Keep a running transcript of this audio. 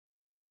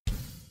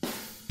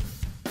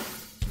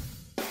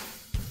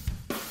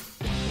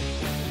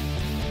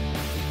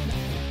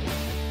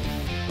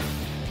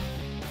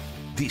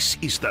This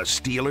is the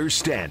Steelers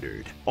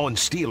Standard on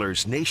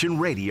Steelers Nation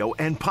Radio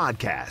and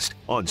podcast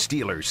on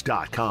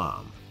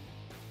Steelers.com.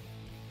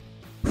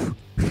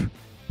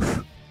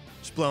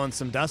 Just blowing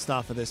some dust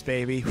off of this,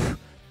 baby.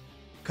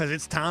 Because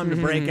it's time to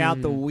break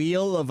out the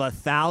wheel of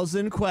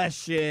 1,000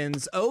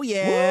 questions. Oh,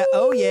 yeah. Woo!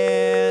 Oh,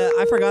 yeah.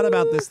 I forgot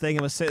about this thing.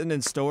 It was sitting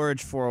in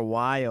storage for a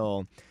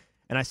while.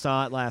 And I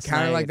saw it last night.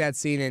 Kind of like that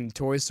scene in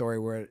Toy Story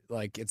where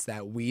it's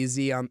that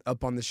Wheezy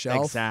up on the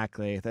shelf.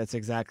 Exactly. That's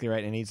exactly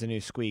right. It needs a new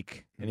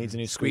squeak. It needs a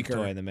new squeaker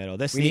toy in the middle.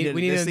 We needed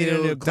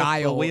a new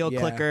dial. Wheel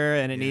clicker,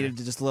 and it needed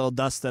to just a little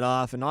dust it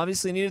off. And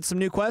obviously needed some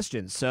new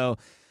questions. So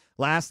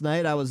last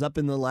night I was up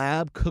in the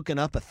lab cooking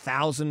up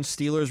 1,000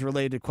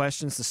 Steelers-related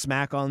questions to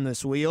smack on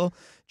this wheel.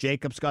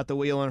 Jacob's got the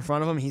wheel in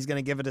front of him. He's going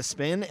to give it a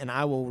spin, and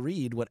I will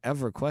read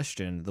whatever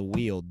question the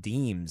wheel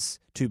deems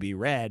to be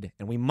read,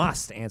 and we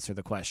must answer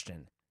the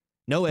question.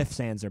 No ifs,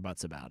 ands, or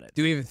buts about it.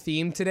 Do we have a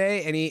theme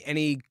today?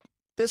 Any?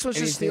 This was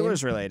just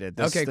Steelers related.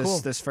 Cool.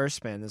 This first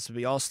spin. This will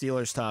be all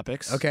Steelers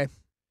topics. Okay.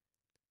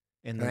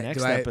 In the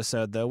next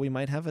episode, though, we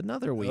might have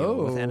another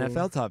wheel with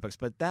NFL topics,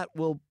 but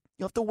you'll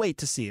have to wait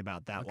to see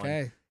about that one.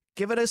 Okay.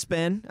 Give it a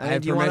spin.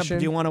 Do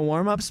you want a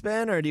warm up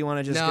spin, or do you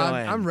want to just go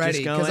in? I'm ready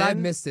because I've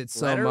missed it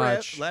so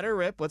much. Let her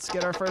rip. Let's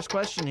get our first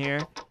question here.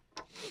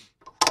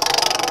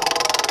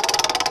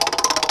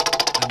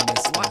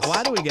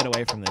 Why do we get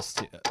away from this?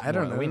 I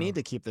don't know. We need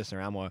to keep this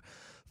around more.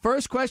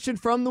 First question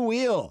from the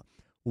wheel.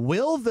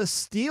 Will the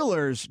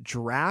Steelers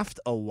draft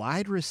a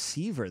wide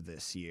receiver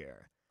this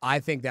year? I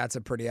think that's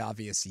a pretty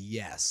obvious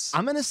yes.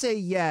 I'm going to say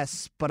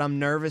yes, but I'm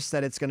nervous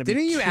that it's going to be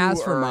Didn't you too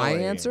ask for early. my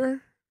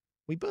answer?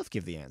 We both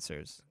give the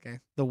answers. Okay.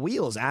 The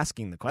wheel's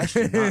asking the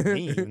question, not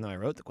me, even though I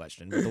wrote the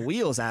question. But the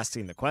wheel's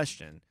asking the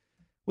question.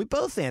 We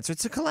both answer.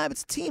 It's a collab.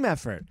 It's a team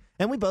effort.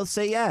 And we both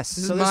say yes.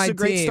 So this is a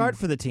great start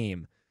for the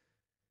team.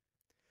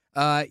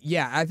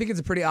 Yeah, I think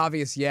it's a pretty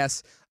obvious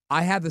yes.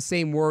 I have the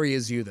same worry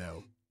as you,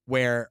 though.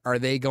 Where are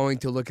they going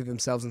to look at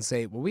themselves and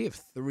say, well, we have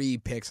 3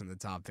 picks in the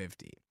top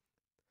 50.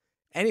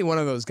 Any one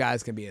of those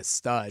guys can be a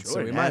stud.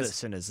 Jordan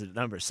Addison is at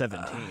number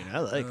 17. I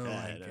like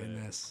that. My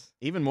goodness.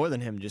 Even more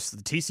than him, just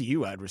the TCU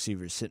wide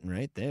receiver is sitting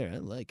right there. I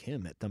like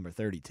him at number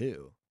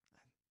 32.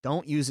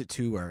 Don't use it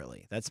too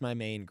early. That's my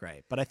main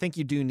gripe. But I think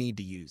you do need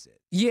to use it.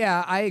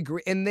 Yeah, I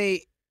agree. And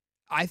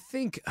I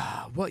think,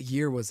 what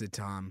year was it,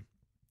 Tom?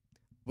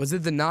 Was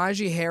it the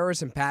Najee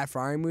Harris and Pat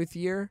Freiermuth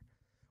year?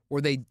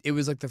 Where it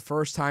was like the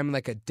first time in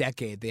like a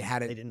decade they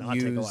hadn't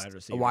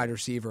used a wide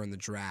receiver in the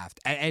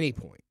draft at any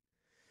point.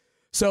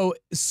 So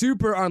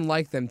super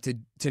unlike them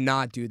to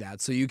not do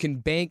that. So you can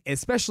bank,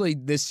 especially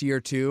this year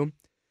too,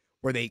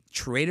 where they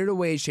traded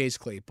away Chase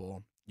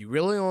Claypool. You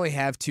really only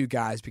have 2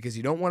 guys because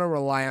you don't want to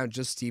rely on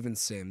just Steven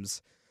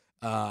Sims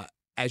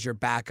as your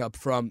backup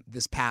from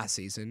this past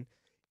season.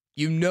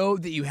 You know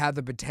that you have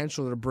the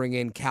potential to bring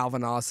in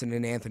Calvin Austin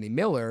and Anthony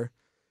Miller.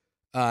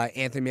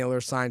 Anthony Miller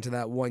signed to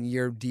that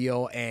 1-year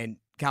deal, and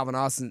Calvin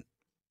Austin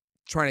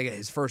trying to get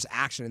his first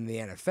action in the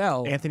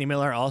NFL. Anthony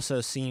Miller also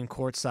seen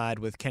courtside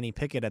with Kenny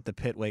Pickett at the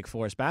Pitt Wake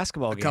Forest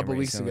basketball game a couple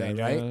weeks ago,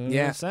 right?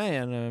 Yeah, I'm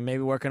saying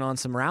maybe working on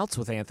some routes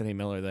with Anthony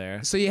Miller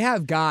there. So you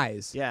have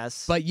guys,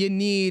 yes, but you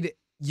need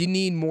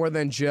more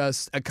than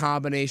just a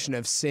combination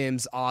of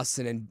Sims,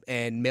 Austin,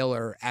 and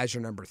Miller as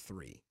your number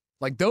 3.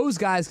 Like those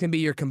guys can be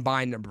your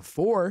combined number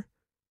 4,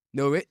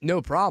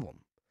 no problem.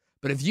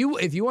 But if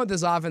you want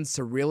this offense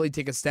to really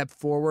take a step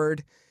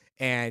forward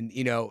and,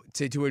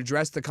 to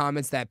address the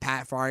comments that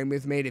Pat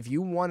Freiermuth made, if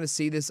you want to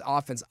see this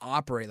offense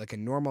operate like a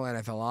normal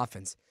NFL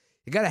offense,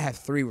 you got to have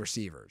 3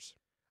 receivers.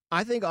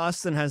 I think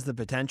Austin has the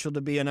potential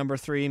to be a number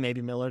 3.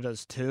 Maybe Miller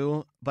does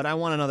too. But I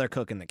want another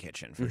cook in the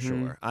kitchen for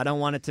sure. I don't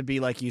want it to be,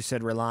 like you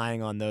said,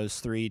 relying on those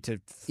 3 to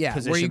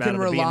position where you can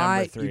to be a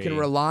number 3. You can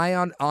rely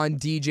on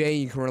DJ.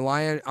 You can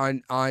rely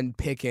on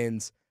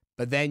Pickens.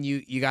 But then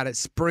you got to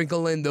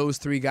sprinkle in those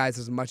 3 guys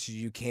as much as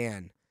you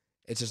can.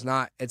 It's just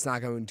not. It's not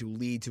going to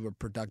lead to a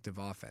productive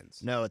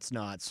offense. No, it's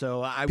not. So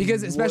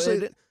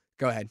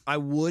go ahead. I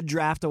would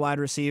draft a wide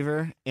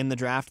receiver in the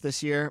draft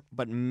this year,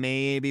 but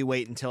maybe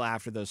wait until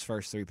after those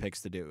first 3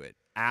 picks to do it.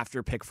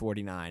 After pick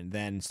 49,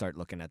 then start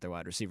looking at their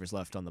wide receivers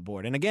left on the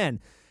board. And again,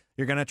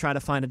 you're going to try to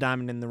find a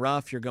diamond in the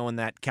rough. You're going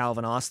that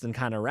Calvin Austin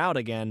kind of route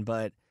again,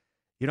 but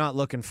you're not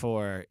looking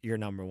for your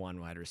number 1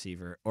 wide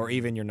receiver or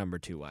even your number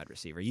 2 wide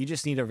receiver. You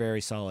just need a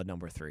very solid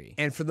number 3.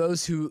 And for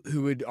those who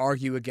would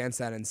argue against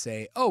that and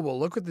say, oh, well,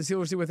 look what the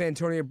Steelers did with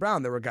Antonio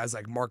Brown. There were guys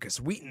like Marcus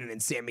Wheaton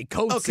and Sammy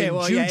Coates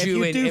and Juju if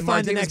you do and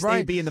find the Martavis next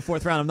Bryant. AB in the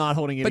 4th round, I'm not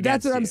holding it But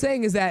against that's what you. I'm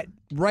saying is that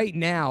right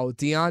now,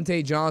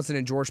 Deontay Johnson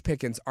and George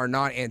Pickens are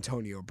not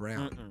Antonio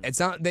Brown. It's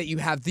not that you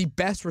have the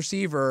best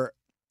receiver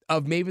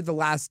of maybe the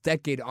last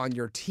decade on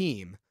your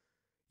team.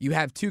 You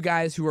have 2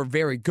 guys who are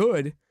very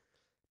good,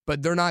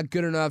 but they're not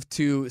good enough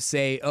to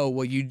say, oh,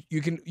 well,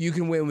 you can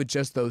win with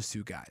just those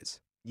 2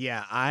 guys.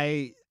 Yeah,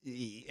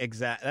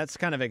 that's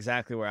kind of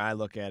exactly where I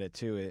look at it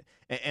too.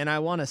 And I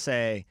want to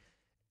say,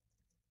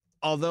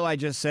 although I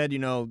just said,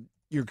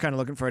 you're kind of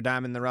looking for a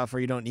diamond in the rough,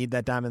 or you don't need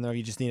that diamond in the rough,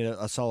 you just need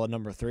a solid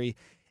number 3.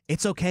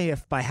 it's okay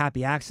if by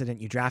happy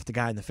accident you draft a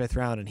guy in the 5th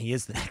round and he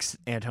is the next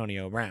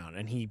Antonio Brown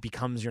and he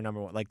becomes your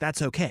number one. Like,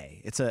 that's okay.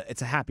 It's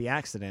a happy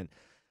accident.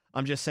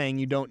 I'm just saying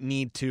you don't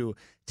need to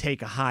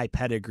take a high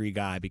pedigree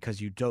guy because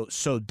you don't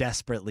so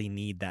desperately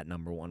need that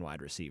number one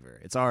wide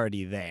receiver. It's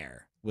already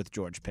there with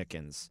George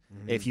Pickens.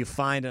 Mm-hmm. If you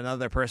find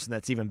another person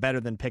that's even better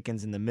than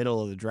Pickens in the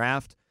middle of the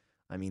draft,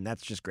 I mean,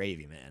 that's just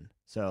gravy, man.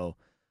 So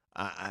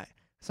I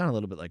sound a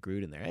little bit like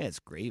Gruden there. Hey, it's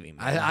gravy,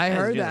 man. I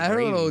heard that. I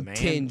heard a little man.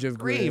 tinge of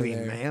gravy,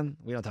 there. man.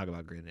 We don't talk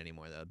about Gruden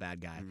anymore, though.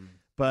 Bad guy.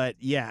 But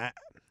yeah,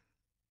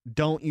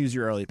 don't use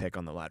your early pick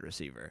on the wide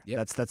receiver.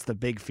 Yep. That's the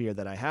big fear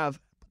that I have.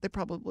 They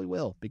probably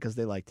will because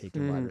they like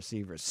taking wide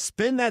receivers.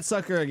 Spin that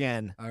sucker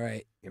again. All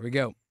right, here we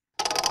go.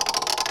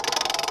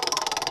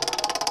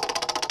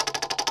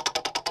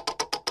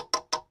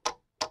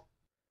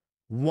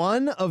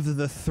 One of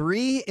the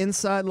 3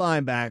 inside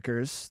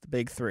linebackers, the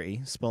big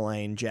 3,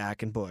 Spillane,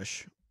 Jack, and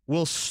Bush,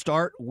 will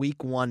start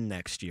week 1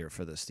 next year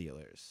for the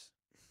Steelers.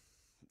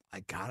 I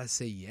gotta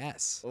say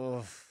yes.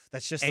 Oh,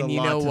 that's just And a you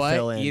lot know to what?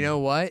 fill in. You know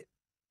what?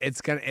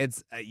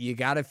 You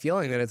got a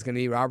feeling that it's gonna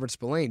be Robert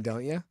Spillane,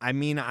 don't you? I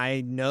mean,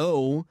 I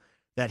know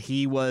that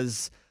he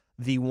was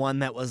the one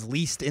that was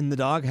least in the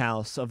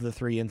doghouse of the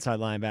 3 inside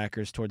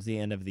linebackers towards the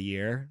end of the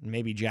year.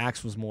 Maybe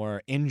Jax was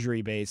more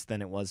injury-based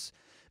than it was.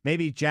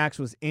 Maybe Jax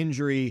was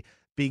injury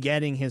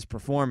begetting his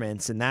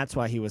performance, and that's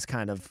why he was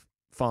kind of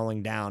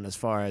falling down as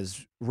far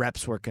as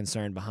reps were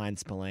concerned behind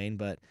Spillane.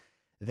 But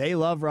they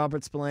love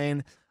Robert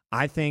Spillane.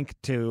 I think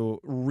to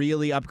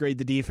really upgrade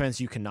the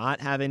defense, you cannot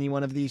have any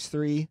one of these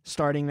 3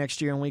 starting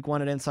next year in week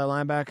 1 at inside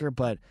linebacker.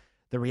 But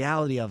the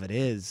reality of it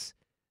is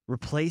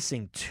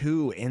replacing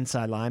 2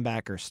 inside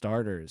linebacker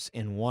starters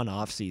in one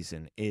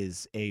offseason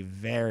is a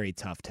very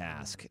tough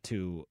task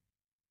to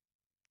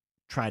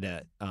try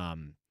to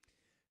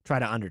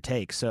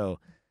undertake. So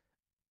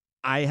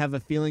I have a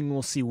feeling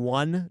we'll see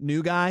 1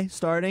 new guy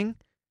starting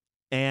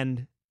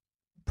and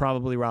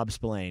probably Rob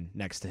Spillane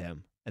next to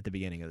him at the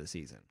beginning of the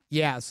season.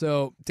 Yeah,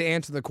 so to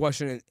answer the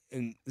question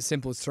in the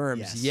simplest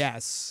terms,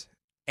 yes.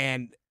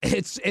 And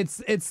it's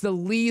the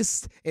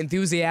least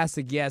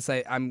enthusiastic yes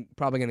I'm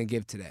probably going to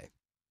give today.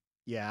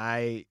 Yeah,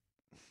 I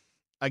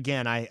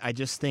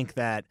just think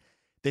that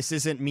this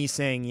isn't me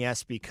saying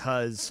yes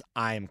because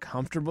I am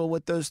comfortable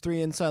with those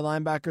 3 inside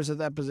linebackers at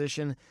that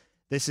position.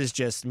 This is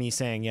just me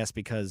saying yes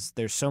because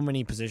there's so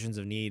many positions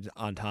of need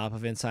on top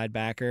of inside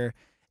backer,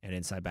 and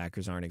inside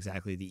backers aren't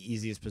exactly the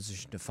easiest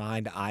position to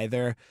find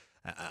either.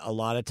 A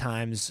lot of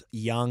times,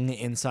 young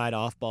inside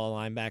off-ball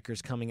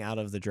linebackers coming out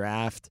of the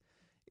draft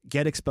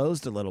get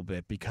exposed a little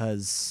bit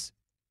because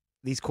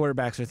these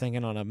quarterbacks are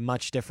thinking on a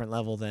much different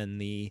level than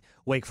the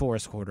Wake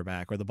Forest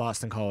quarterback or the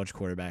Boston College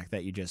quarterback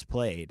that you just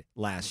played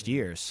last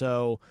year.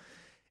 So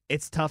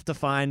it's tough to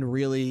find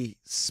really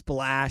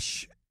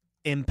splash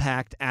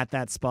impact at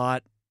that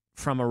spot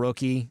from a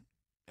rookie.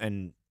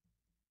 And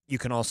you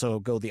can also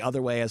go the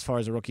other way as far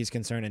as a rookie's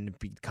concerned and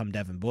become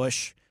Devin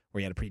Bush, where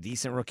he had a pretty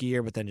decent rookie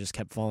year, but then just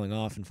kept falling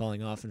off and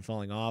falling off and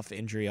falling off.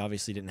 Injury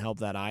obviously didn't help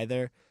that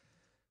either.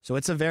 So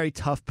it's a very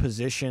tough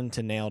position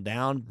to nail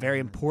down. Very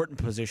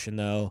important position,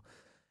 though.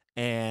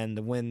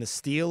 And when the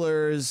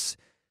Steelers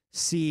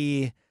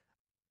see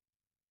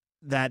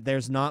that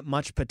there's not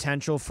much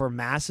potential for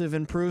massive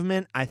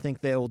improvement, I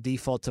think they will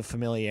default to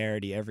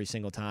familiarity every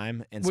single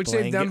time. And Which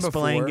they've done before.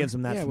 Spillane gives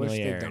them that Which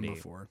familiarity. they've done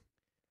before.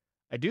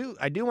 I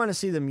do want to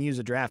see them use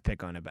a draft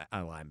pick on a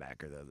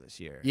linebacker though this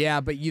year.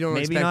 Yeah, but you don't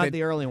maybe expect not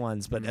the early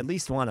ones, but at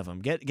least one of them.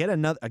 Get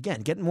another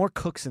again. Get more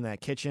cooks in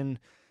that kitchen.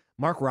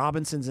 Mark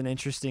Robinson's an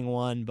interesting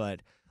one,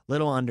 but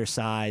little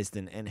undersized,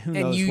 and who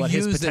knows what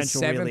his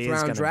potential really is going to be. And you used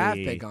a 7th-round draft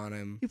pick on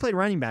him. He played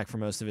running back for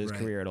most of his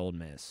career at Ole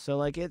Miss, so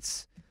like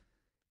it's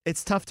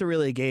tough to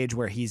really gauge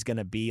where he's going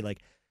to be.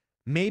 Like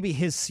maybe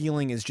his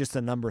ceiling is just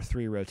a number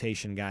 3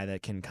 rotation guy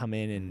that can come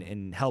in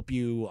and help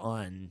you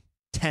on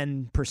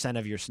 10%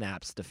 of your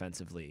snaps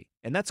defensively.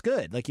 And that's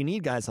good. Like you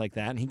need guys like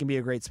that, and he can be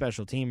a great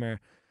special teamer.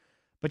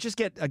 But just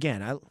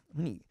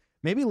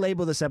maybe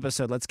label this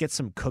episode, let's get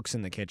some cooks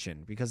in the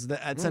kitchen, because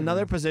it's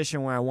another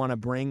position where I want to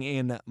bring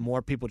in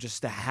more people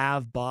just to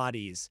have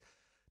bodies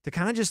to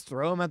kind of just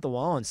throw them at the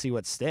wall and see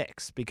what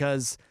sticks.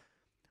 Because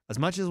as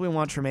much as we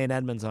want Tremaine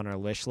Edmonds on our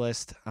wish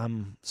list,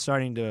 I'm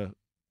starting to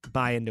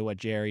buy into what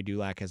Jerry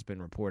Dulac has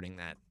been reporting,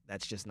 that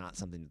that's just not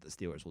something that the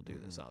Steelers will do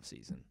this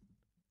offseason.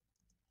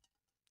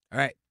 All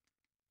right.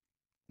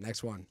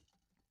 Next one.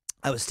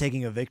 I was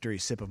taking a victory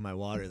sip of my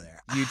water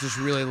there. You just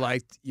really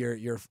liked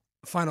your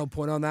final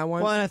point on that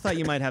one? Well, and I thought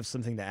you might have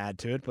something to add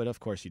to it, but of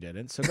course you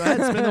didn't. So go ahead,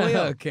 spin the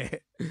wheel. Okay.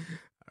 All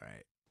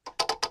right.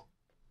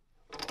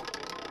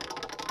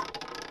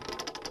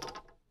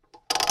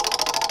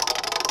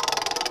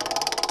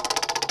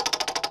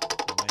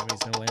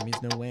 No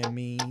whammies, no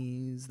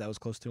whammies. That was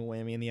close to a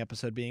whammy in the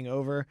episode being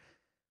over.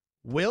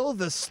 Will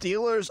the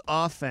Steelers'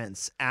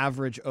 offense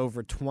average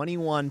over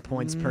 21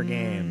 points per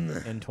game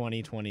in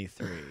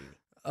 2023?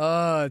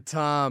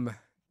 Tom,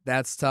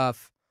 that's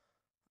tough.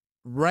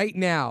 Right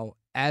now,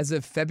 As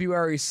of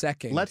February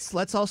 2nd.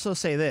 Let's also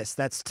say this.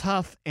 That's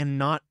tough and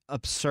not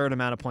absurd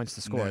amount of points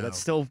to score. No. That's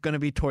still going to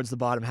be towards the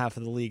bottom half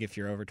of the league if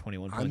you're over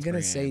 21 points. I'm going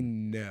to say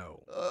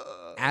no.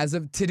 As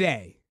of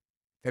today,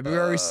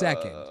 February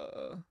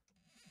 2nd,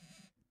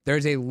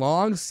 there's a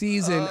long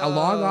season, a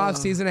long off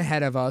season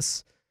ahead of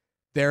us.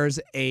 There's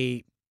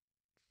a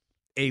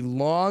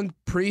long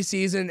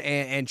preseason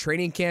and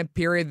training camp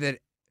period that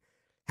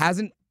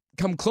hasn't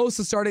come close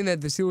to starting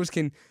that the Steelers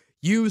can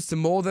use to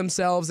mold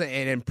themselves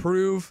and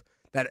improve.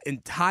 That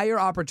entire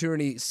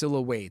opportunity still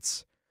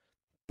awaits.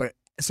 But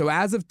so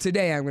as of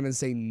today, I'm going to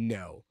say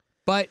no.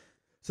 But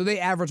so they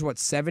average what,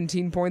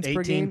 17 points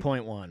per game?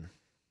 18.1.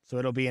 So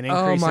it'll be an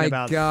increase in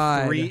about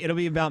God. 3. It'll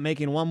be about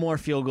making one more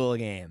field goal a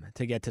game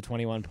to get to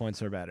 21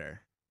 points or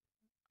better.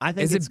 I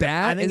think Is it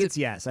bad? I think it's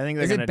yes. I think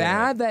they're Is going to it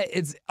bad that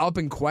it's up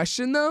in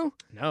question though?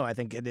 No, I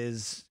think it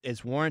is.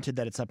 It's warranted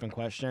that it's up in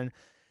question.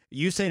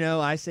 You say no,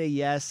 I say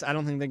yes. I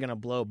don't think they're going to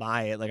blow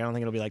by it. Like I don't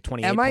think it'll be like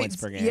 28 points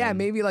per game. Yeah,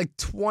 maybe like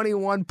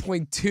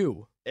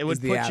 21.2. It would is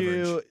the put average.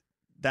 you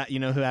that you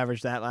know who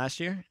averaged that last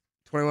year?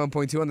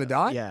 21.2 on the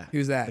dot? Yeah.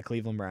 Who's that? The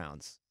Cleveland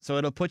Browns. So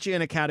it'll put you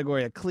in a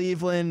category of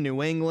Cleveland,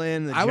 New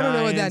England, the I want to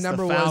know what that Giants,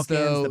 number the Falcons, was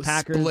though. the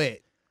Packers.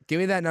 Split. Give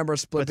me that number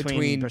split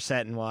between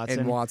Brissett and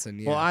Watson.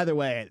 Yeah. Well, either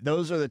way,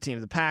 those are the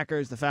teams: the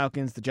Packers, the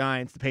Falcons, the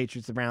Giants, the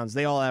Patriots, the Browns.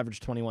 They all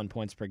averaged 21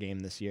 points per game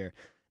this year.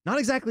 Not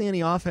exactly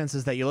any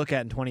offenses that you look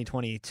at in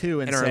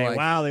 2022 and are say, like,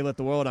 "Wow, they lit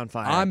the world on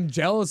fire." I'm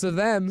jealous of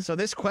them. So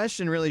this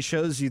question really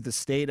shows you the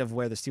state of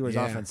where the Steelers'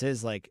 Yeah. offense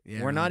is. Like,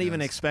 Yeah, we're not it even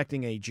does.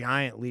 expecting a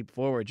giant leap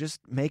forward. Just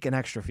make an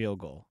extra field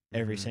goal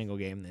every single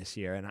game this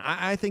year, and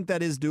I think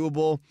that is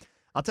doable.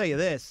 I'll tell you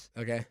this: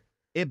 Okay.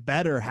 it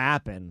better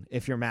happen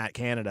if you're Matt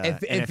Canada.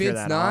 If and if you're it's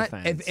that not,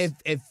 offense.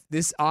 if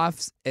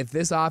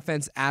this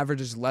offense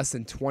averages less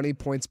than 20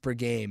 points per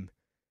game,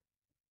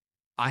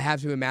 I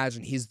have to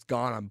imagine he's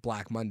gone on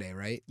Black Monday,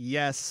 right?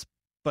 Yes,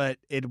 but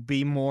it'd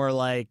be more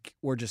like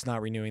we're just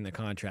not renewing the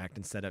contract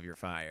instead of you're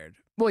fired.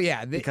 Well,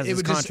 yeah, Because it his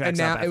would just contract's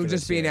up after it would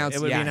this just be year. announced.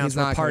 It would yeah, be announced he's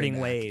not we're parting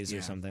coming back. ways Yeah.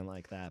 or something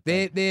like that.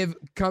 They've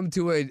come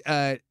to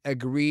a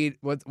agreed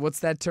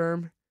what's that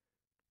term?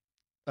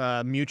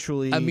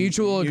 Mutually A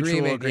mutual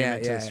agreement. Yeah,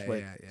 to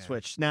yeah,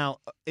 switch. Now,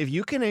 if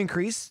you can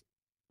increase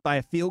by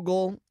a field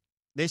goal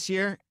this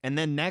year and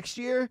then next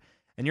year,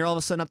 and you're all of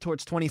a sudden up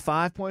towards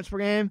 25 points per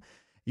game,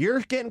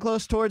 you're getting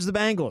close towards the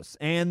Bengals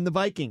and the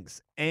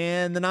Vikings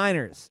and the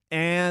Niners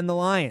and the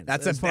Lions.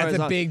 That's as far as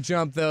a big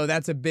jump though.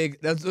 Those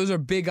are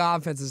big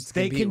offenses to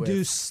they compete can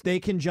with. they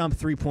can jump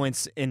 3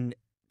 points in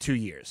 2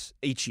 years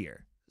each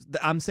year.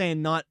 I'm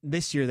saying not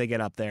this year they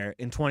get up there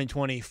in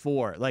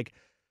 2024. Like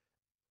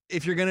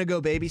if you're gonna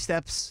go baby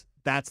steps,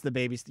 that's the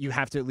baby. You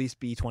have to at least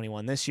be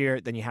 21 this year.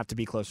 Then you have to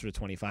be closer to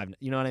 25.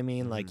 You know what I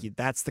mean? Like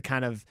that's the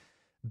kind of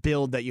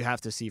build that you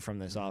have to see from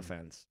this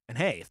offense. And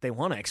hey, if they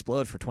want to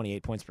explode for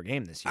 28 points per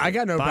game this year, I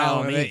got no by all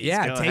problem with it. means,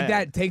 Yeah, go take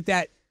ahead.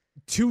 that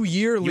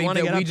 2-year You league want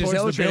to that get we up just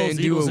towards the illustrated Bills, and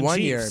do Eagles, a and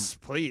 1 year. Chiefs,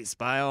 please,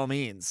 by all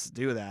means,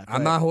 do that.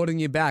 I'm not holding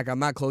you back. I'm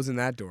not closing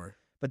that door.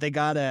 But they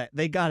gotta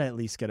at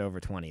least get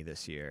over 20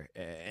 this year.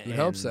 I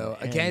hope so.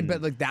 Again,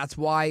 but like that's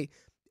why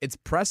it's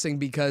pressing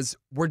because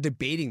we're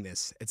debating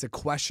this. It's a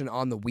question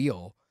on the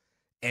wheel.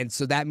 And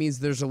so that means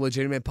there's a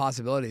legitimate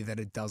possibility that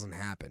it doesn't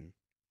happen.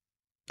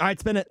 All right,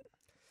 spin it.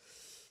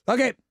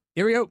 Okay,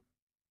 here we go.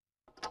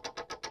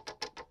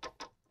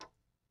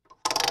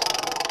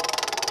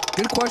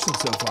 Good question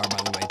so far, by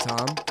the way,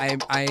 Tom.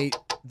 I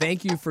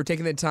thank you for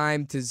taking the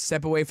time to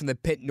step away from the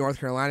Pitt, North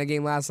Carolina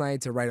game last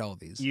night to write all of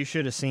these. You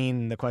should have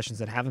seen the questions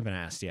that haven't been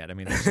asked yet. I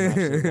mean, there's some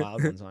absolute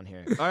wild ones on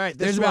here. All right,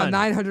 this There's about one.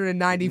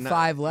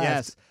 995 left.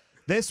 Yes.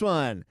 This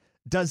one.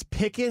 Does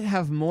Pickett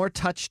have more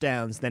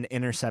touchdowns than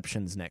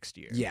interceptions next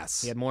year?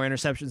 Yes. He had more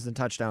interceptions than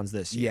touchdowns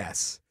this year.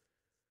 Yes.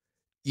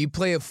 You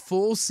play a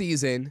full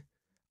season.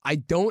 I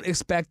don't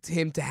expect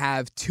him to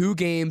have 2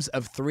 games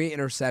of 3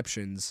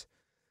 interceptions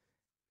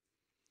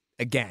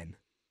again.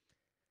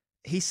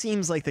 He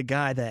seems like the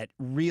guy that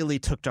really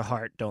took to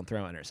heart don't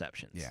throw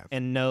interceptions. Yeah.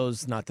 And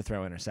knows not to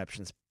throw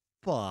interceptions.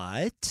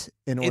 But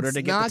in order It's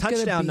to get not the gonna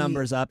touchdown be-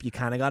 numbers up, you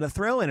kind of got to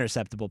throw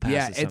interceptable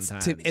passes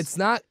sometimes. it's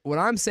not what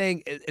I'm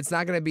saying. It's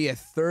not going to be a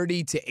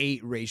 30-8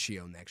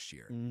 ratio next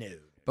year. No.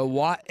 But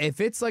what if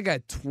it's like a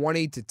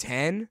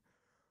 20-10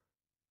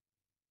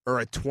 or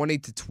a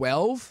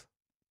 20-12?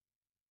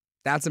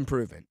 That's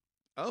improvement.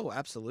 Oh,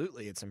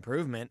 absolutely. It's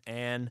improvement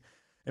and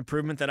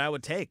improvement that I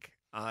would take.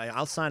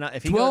 I'll sign up.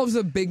 If he 12's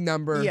a big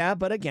number. yeah,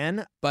 but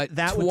again, but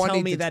that would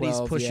tell me that he's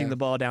 20-12, pushing yeah. the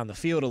ball down the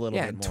field a little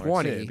Yeah, bit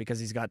more 20. too, because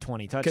he's got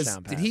 20 Because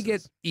touchdown passes. did he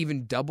get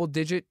even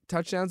double-digit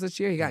touchdowns this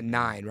year? He got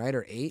 9, right,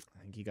 or 8?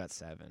 I think he got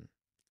 7.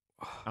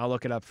 I'll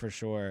look it up for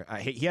sure.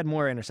 He had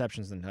more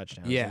interceptions than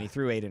touchdowns. Yeah. And he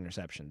threw 8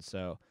 interceptions,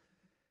 so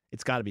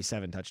it's got to be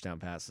 7 touchdown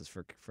passes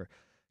for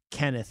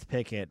Kenneth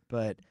Pickett.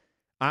 But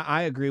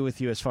I agree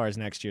with you as far as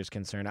next year's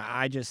concerned.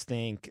 I just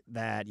think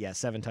that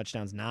 7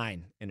 touchdowns,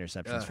 9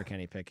 interceptions for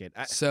Kenny Pickett.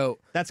 So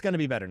That's going to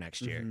be better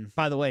next year. Mhm.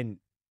 By the way,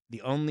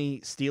 the only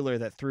Steeler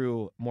that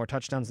threw more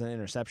touchdowns than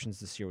interceptions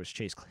this year was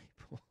Chase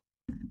Claypool.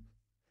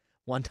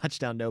 1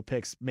 touchdown, no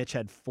picks. Mitch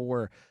had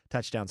 4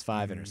 touchdowns,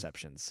 5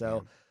 interceptions.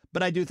 So,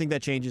 but I do think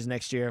that changes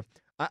next year.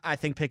 I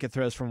think Pickett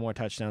throws for more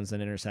touchdowns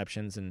than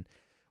interceptions, and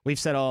we've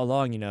said all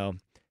along,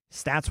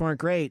 stats weren't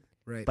great.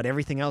 Right. But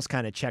everything else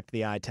kind of checked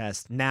the eye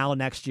test. Now,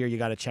 next year, you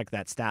got to check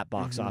that stat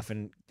box off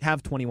and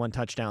have 21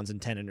 touchdowns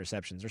and 10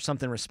 interceptions or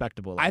something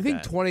respectable like I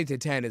think that. 20 to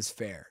 10 is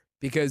fair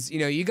because,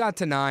 you got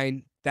to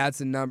 9.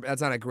 That's a number.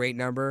 That's not a great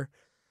number.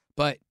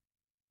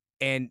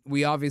 And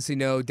we obviously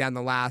know down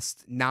the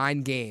last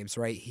 9 games,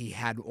 right, he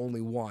had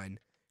only 1.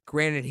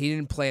 Granted, he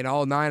didn't play in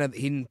all 9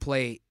 he didn't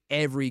play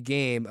every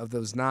game of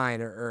those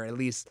 9 or at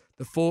least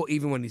the full,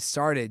 even when he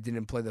started,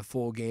 didn't play the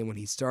full game when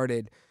he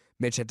started.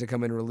 Mitch had to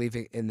come in relief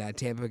in that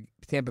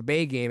Tampa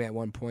Bay game at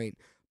one point.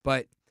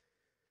 But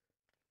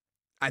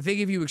I think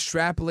if you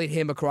extrapolate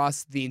him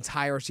across the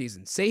entire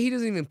season, say he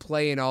doesn't even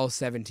play in all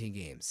 17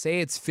 games,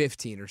 say it's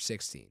 15 or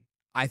 16,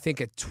 I think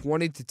a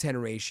 20 to 10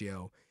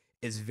 ratio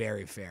is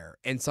very fair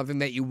and something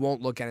that you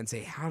won't look at and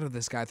say, how did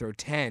this guy throw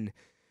 10?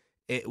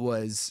 It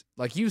was,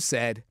 like you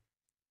said,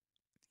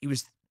 he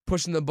was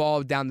pushing the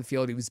ball down the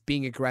field. He was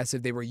being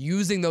aggressive. They were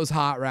using those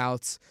hot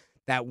routes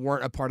that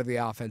weren't a part of the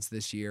offense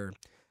this year.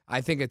 I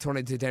think a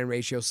 20 to 10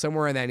 ratio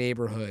somewhere in that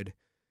neighborhood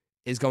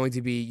is going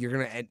to be you're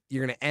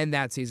gonna end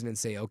that season and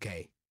say,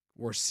 okay,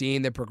 we're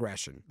seeing the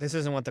progression. This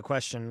isn't what the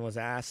question was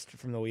asked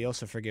from the wheel,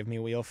 so forgive me,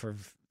 Wheel, for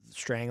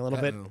straying a little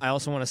bit. I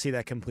also want to see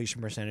that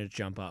completion percentage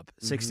jump up.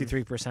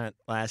 63%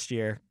 last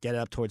year, get it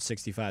up towards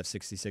 65,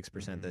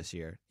 66% this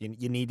year.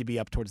 You need to be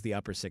up towards the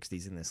upper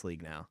 60s in this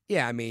league now.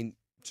 Yeah, I mean,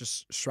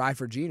 just strive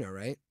for Geno,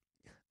 right?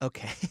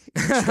 Okay.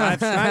 strive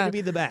to be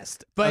the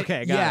best. But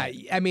okay, got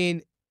it. I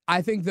mean,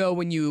 I think though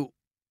when you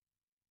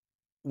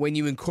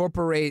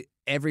incorporate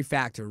every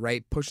factor,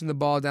 right? Pushing the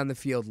ball down the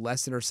field,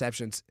 less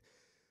interceptions,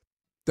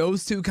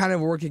 those two kind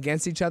of work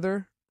against each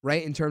other,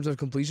 right? In terms of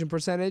completion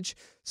percentage.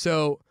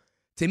 So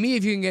to me,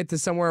 if you can get to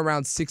somewhere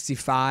around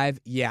 65,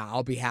 yeah,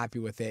 I'll be happy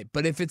with it.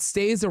 But if it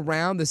stays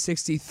around the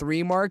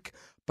 63 mark,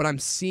 but I'm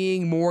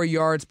seeing more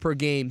yards per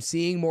game,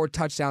 seeing more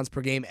touchdowns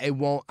per game, I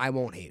won't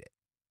hate it.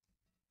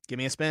 Give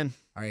me a spin.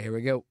 All right, here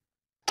we go.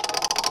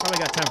 Probably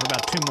got time for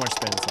about 2 more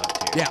spins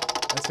left here. Yeah,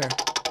 that's fair.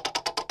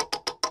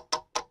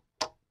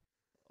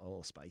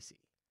 Oh, spicy.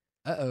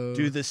 Uh-oh.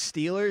 Do the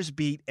Steelers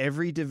beat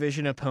every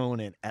division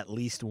opponent at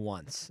least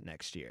once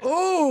next year?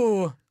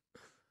 Oh!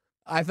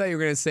 I thought you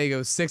were going to say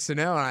go 6-0,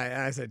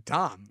 and I said,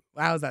 Tom,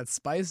 wow, is that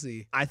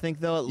spicy? I think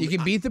they'll... You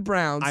can beat the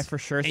Browns. I for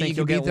sure and think you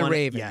you'll can get beat the one.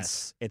 Ravens.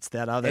 Yes, it's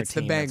that other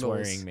team the that's Bengals.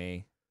 worrying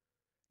me.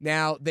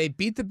 Now, they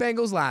beat the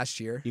Bengals last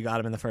year. You got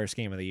them in the first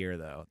game of the year,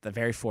 though. They're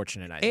very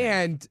fortunate, I think.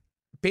 And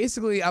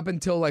basically up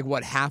until,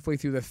 halfway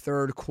through the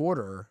third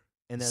quarter,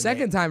 And then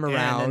second time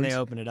around... And then they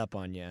open it up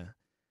on you.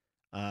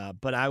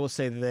 But I will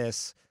say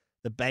this.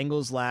 The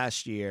Bengals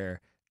last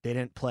year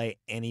didn't play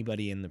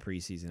anybody in the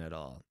preseason at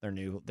all. Their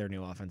new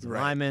offensive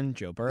lineman,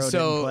 Joe Burrow,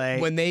 didn't play.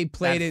 So when they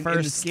played in the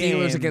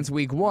Steelers against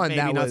Week 1,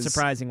 maybe that not was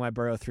surprising why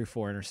Burrow threw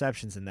 4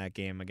 interceptions in that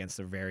game against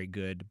a very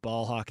good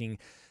ball-hawking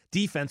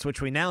defense,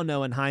 which we now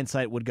know in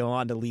hindsight would go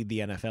on to lead the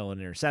NFL in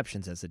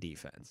interceptions as a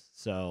defense.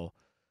 So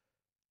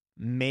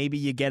maybe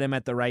you get him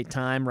at the right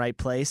time, right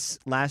place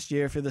last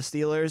year for the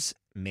Steelers.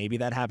 Maybe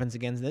that happens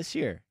again this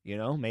year.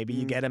 Maybe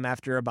you get him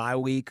after a bye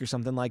week or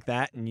something like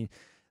that, and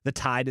the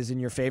tide is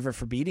in your favor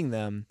for beating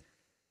them.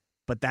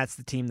 But that's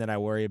the team that I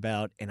worry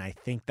about, and I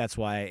think that's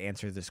why I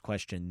answer this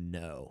question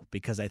no,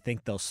 because I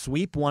think they'll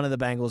sweep one of the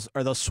Bengals,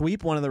 or they'll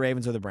sweep one of the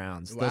Ravens or the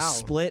Browns. Wow. They'll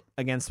split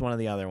against one of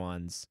the other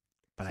ones.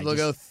 But they'll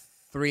go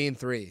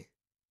 3-3.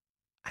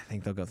 I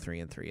think they'll go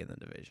 3-3 in the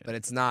division. But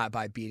it's not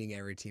by beating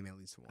every team at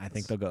least once. I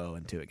think they'll go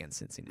 0-2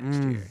 against Cincy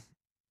next year.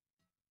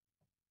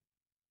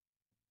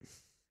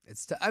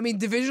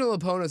 Divisional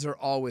opponents are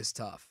always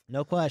tough.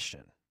 No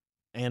question.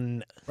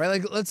 And right,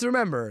 let's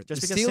remember,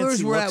 just the because Steelers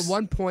Cincy were looks... at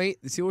one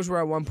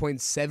point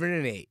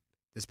 7-8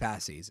 this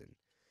past season,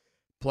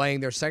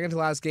 playing their second to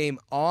last game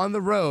on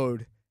the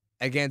road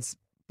against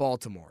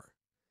Baltimore.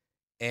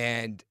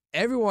 And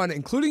everyone,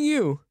 including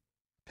you,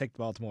 picked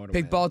Baltimore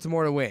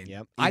to win.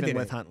 Yep. I did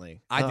with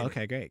Huntley. I did.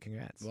 Okay, great.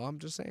 Congrats. Well, I'm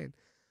just saying.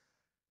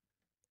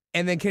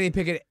 And then Kenny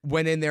Pickett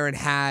went in there and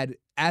had,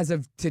 as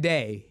of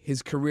today,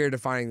 his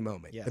career-defining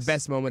moment. Yes. The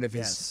best moment of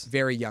his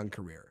very young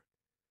career.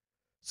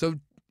 So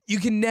you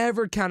can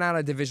never count out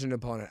a division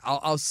opponent.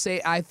 I'll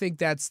say I think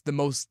that's the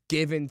most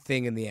given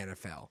thing in the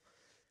NFL.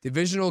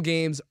 Divisional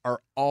games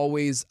are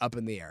always up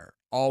in the air.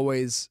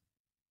 Always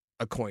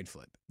a coin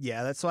flip.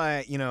 Yeah, that's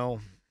why,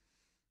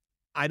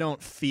 I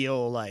don't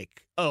feel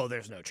like,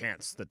 there's no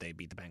chance that they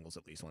beat the Bengals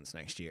at least once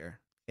next year.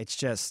 It's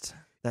just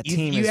that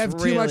team you is have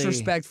really... too much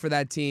respect for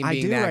that team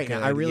being that right good.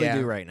 now. I really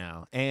do right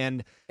now.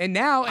 And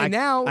now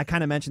I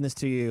kind of mentioned this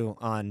to you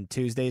on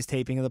Tuesday's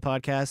taping of the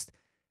podcast.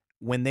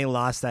 When they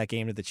lost that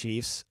game to the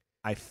Chiefs,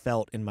 I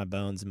felt in my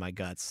bones and my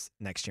guts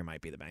next year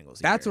might be the Bengals.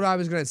 That's what I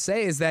was going to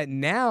say, is that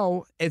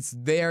now it's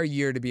their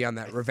year to be on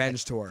that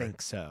revenge tour. I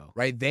think so.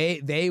 Right?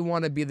 They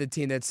want to be the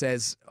team that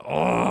says,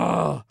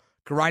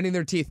 grinding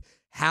their teeth.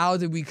 how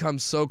did we come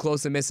so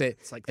close to miss it?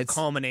 It's like the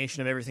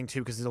culmination of everything,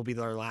 too, because it'll be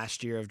their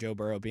last year of Joe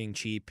Burrow being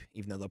cheap,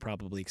 even though they'll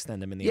probably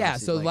extend him in the offseason.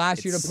 So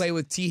last year to play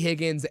with T.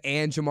 Higgins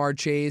and Jamar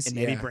Chase. And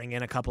maybe bring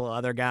in a couple of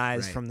other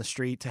guys from the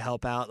street to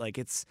help out. Like,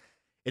 it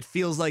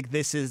feels like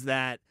this is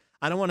that.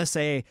 I don't want to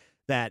say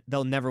that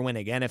they'll never win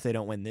again if they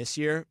don't win this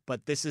year,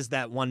 but this is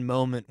that one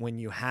moment when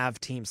you have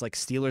teams like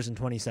Steelers in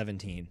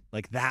 2017.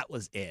 Like, that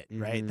was it,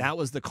 right? That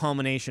was the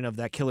culmination of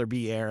that Killer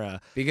B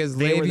era. Because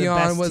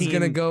Le'Veon was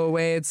going to go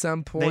away at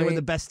some point. They were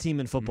the best team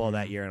in football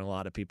that year in a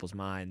lot of people's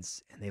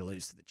minds, and they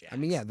lose to the Jets. I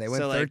mean, they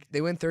went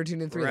they went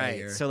 13-3 that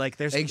year. So like,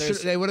 they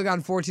would have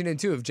gone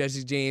 14-2 if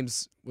Jesse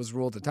James was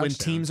ruled a touchdown. When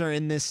teams are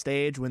in this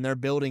stage, when they're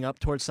building up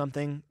towards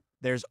something,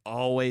 there's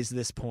always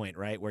this point,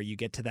 right, where you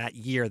get to that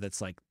year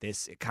that's like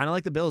this, kind of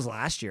like the Bills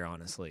last year,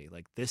 honestly.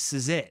 Like, this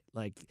is it.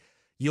 Like,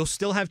 you'll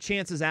still have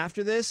chances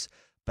after this,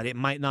 but it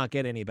might not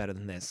get any better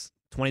than this.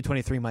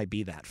 2023 might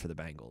be that for the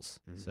Bengals.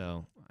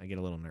 So I get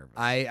a little nervous.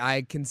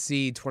 I can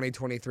see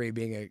 2023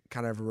 being a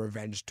kind of a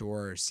revenge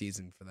tour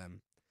season for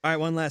them. All right,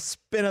 one last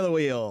spin of the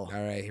wheel. All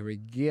right, here we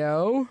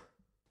go.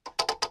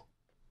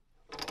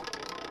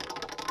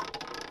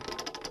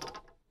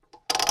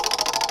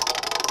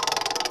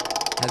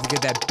 Had to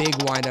get that big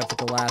wind up at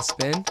the last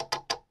spin.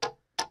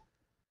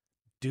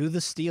 Do the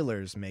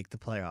Steelers make the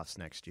playoffs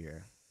next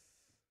year?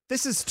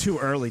 This is too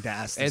early to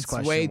ask this question.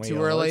 It's way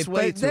too early.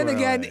 But then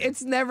again,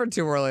 it's never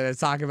too early to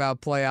talk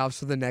about playoffs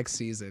for the next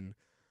season.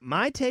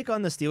 My take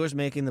on the Steelers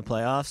making the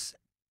playoffs,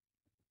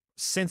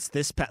 since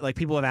this, like,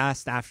 people have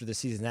asked after the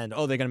season end,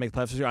 they're going to make the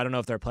playoffs this year. I don't know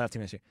if they're a playoff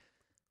team this year.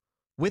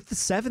 With the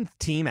 7th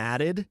team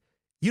added,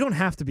 you don't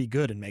have to be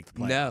good and make the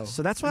playoffs. No.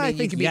 So that's why I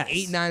think you can be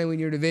 8-9 and win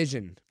your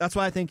division. That's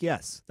why I think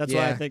yes. That's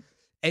why I think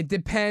it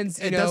depends.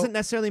 It doesn't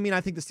necessarily mean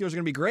I think the Steelers are going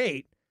to be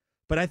great,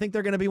 but I think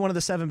they're going to be one of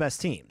the 7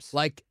 best teams.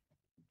 Like,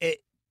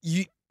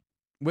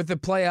 with the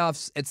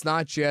playoffs, it's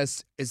not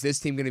just is this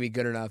team going to be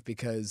good enough,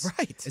 because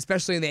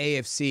especially in the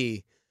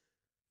AFC,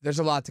 there's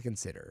a lot to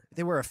consider.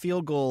 They were a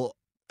field goal.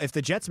 If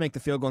the Jets make the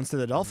field goal instead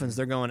of the Dolphins,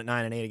 they're going at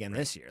 9-8 again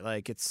this year.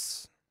 Like,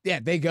 it's. Yeah,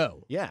 they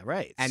go. Yeah,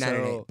 right. At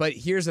 9-8. But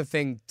here's the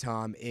thing,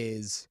 Tom,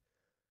 is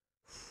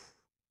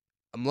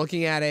I'm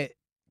looking at it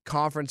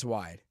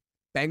conference-wide.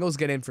 Bengals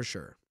get in for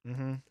sure.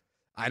 Mm-hmm.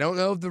 I don't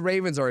know if the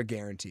Ravens are a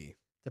guarantee.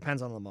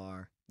 Depends on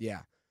Lamar.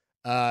 Yeah.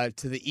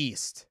 To the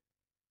East.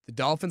 The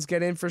Dolphins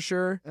get in for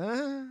sure.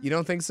 You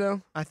don't think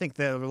so? I think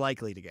they're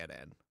likely to get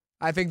in.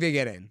 I think they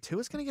get in.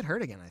 Tua's going to get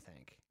hurt again, I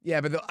think. Yeah,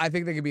 but I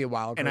think they could be a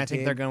wild card And I think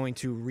team. they're going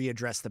to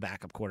readdress the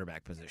backup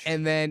quarterback position.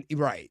 And then,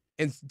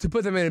 and to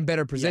put them in a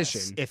better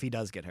position. Yes, if he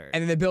does get hurt.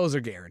 And then the Bills are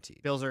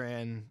guaranteed. Bills are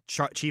in.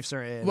 Chiefs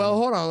are in. Well,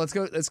 hold on.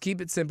 Let's keep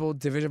it simple,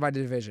 division by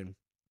division.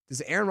 Does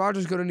Aaron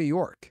Rodgers go to New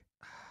York?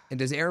 And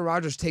does Aaron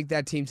Rodgers take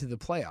that team to the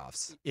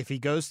playoffs? If he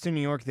goes to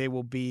New York, they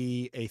will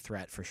be a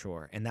threat for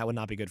sure. And that would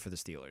not be good for the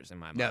Steelers, in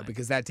my mind. No,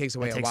 because that takes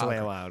away, a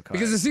wild card.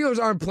 Because the Steelers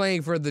aren't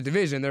playing for the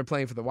division. They're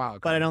playing for the wild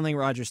card. But I don't think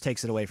Rodgers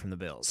takes it away from the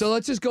Bills. So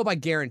let's just go by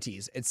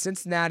guarantees. It's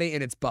Cincinnati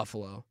and it's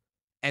Buffalo.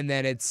 And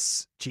then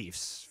it's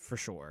Chiefs, for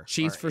sure.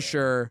 Chiefs, for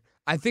sure.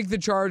 I think the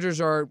Chargers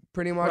are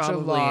pretty much a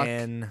lock.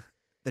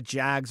 The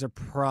Jags are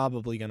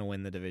probably going to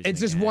win the division.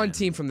 It's just one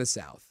team from the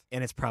South.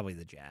 And it's probably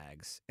the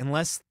Jags.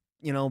 Unless,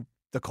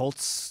 the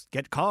Colts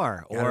get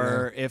Carr,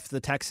 or if the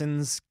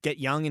Texans get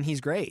Young and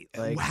he's great.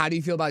 Like, how do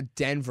you feel about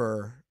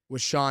Denver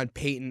with Sean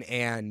Payton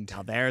and?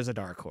 Now there's a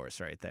dark horse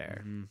right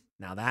there. Mm-hmm.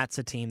 Now that's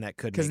a team that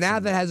could, because now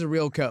that has a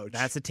real coach.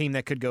 That's a team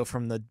that could go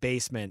from the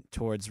basement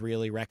towards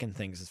really wrecking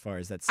things as far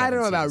as that. I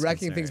don't know about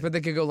wrecking things, but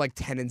they could go like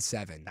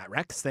 10-7. That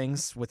wrecks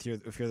things if you're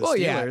the Steelers. Oh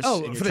yeah,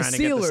 for the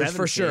Steelers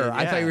for sure. Yeah.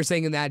 I thought you were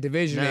saying in that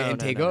division and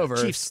take over.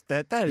 Chiefs.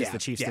 That is the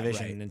Chiefs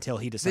division until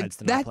he decides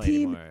to not play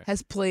anymore. That team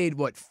has played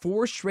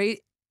 4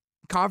 straight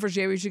conference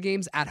championship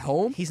games at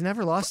home. He's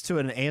never lost to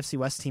an AFC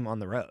West team on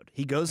the road.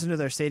 He goes into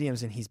their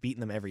stadiums and he's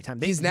beaten them every time.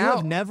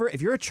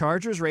 If you're a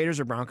Chargers, Raiders,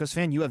 or Broncos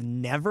fan, you have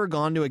never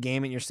gone to a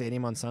game in your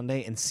stadium on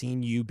Sunday and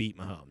seen you beat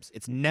Mahomes.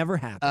 It's never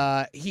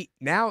happened.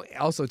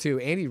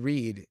 Andy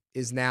Reid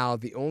is now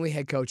the only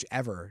head coach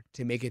ever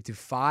to make it to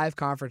 5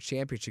 conference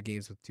championship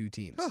games with 2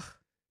 teams.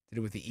 Did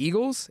it with the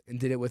Eagles and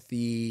did it with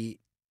the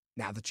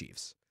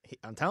Chiefs.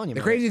 I'm telling you,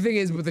 the crazy thing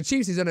is with the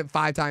Chiefs, he's done it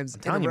 5 times.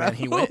 I'm telling you, man,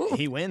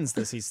 he wins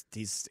this.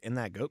 He's in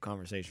that GOAT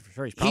conversation for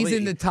sure. He's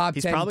in the top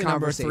 10. He's probably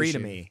number 3 to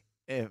me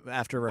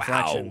after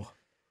reflection,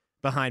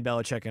 behind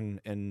Belichick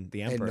and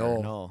the Emperor.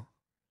 No.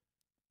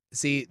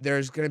 See,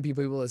 there's going to be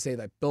people that say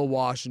that Bill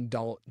Walsh and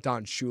Don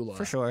Shula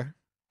for sure,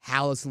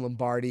 Halas and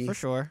Lombardi for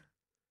sure.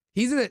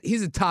 He's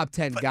a top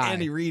 10 guy.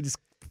 Andy Reid's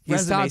he's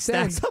resume top 10.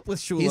 stacks up with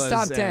Shula's. He's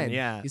top 10.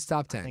 Yeah, he's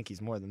top 10. I think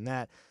he's more than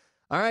that.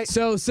 All right.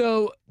 So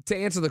to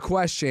answer the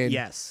question,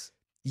 yes,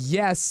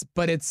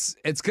 but it's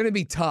going to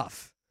be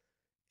tough.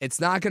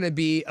 It's not going to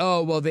be,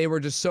 they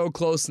were just so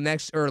close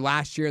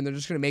last year, and they're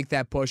just going to make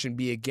that push and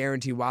be a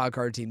guaranteed wild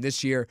card team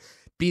this year.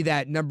 Be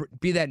that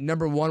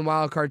number 1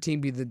 wild card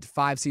team, be the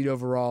 5 seed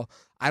overall.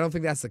 I don't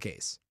think that's the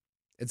case.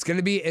 It's going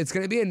to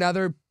be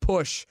another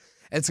push.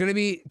 It's going to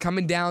be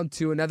coming down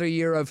to another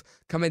year of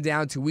coming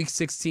down to week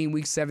 16,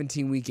 week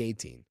 17, week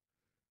 18.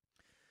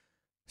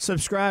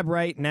 Subscribe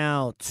right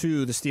now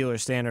to the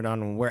Steelers Standard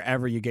on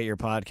wherever you get your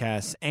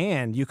podcasts.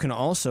 And you can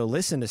also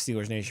listen to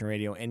Steelers Nation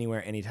Radio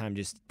anywhere, anytime.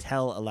 Just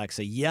tell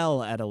Alexa,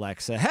 yell at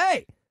Alexa,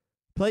 hey,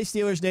 play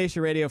Steelers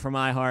Nation Radio from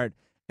iHeart,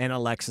 and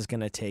Alexa's going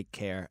to take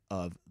care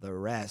of the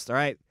rest. All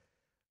right.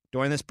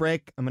 During this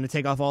break, I'm going to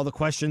take off all the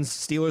questions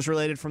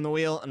Steelers-related from the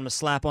wheel, and I'm going to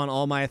slap on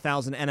all my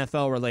 1,000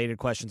 NFL-related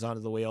questions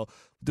onto the wheel.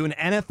 Do an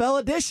NFL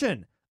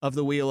edition of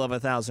the Wheel of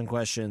 1,000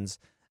 Questions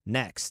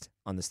next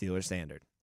on the Steelers Standard.